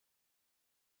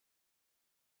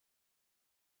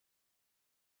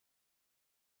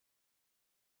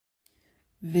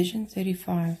Vision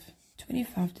 35,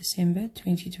 25 December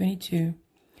 2022.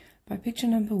 By picture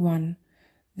number 1,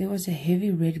 there was a heavy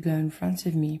red glow in front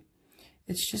of me.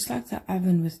 It's just like the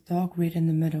oven with dark red in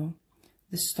the middle.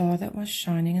 The star that was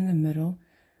shining in the middle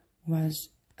was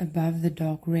above the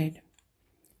dark red.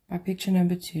 By picture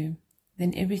number 2,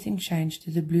 then everything changed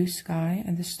to the blue sky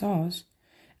and the stars.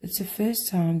 It's the first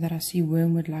time that I see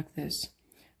wormwood like this.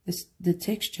 The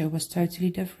texture was totally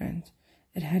different.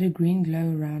 It had a green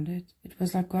glow around it. It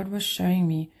was like God was showing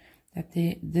me that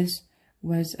this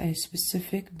was a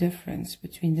specific difference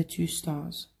between the two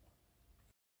stars.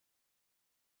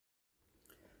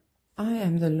 I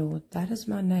am the Lord, that is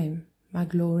my name. My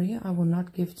glory I will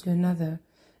not give to another,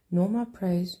 nor my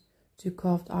praise to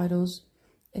carved idols.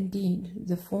 Indeed,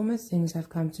 the former things have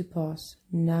come to pass.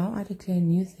 Now I declare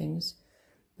new things.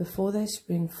 Before they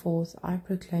spring forth, I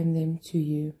proclaim them to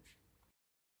you.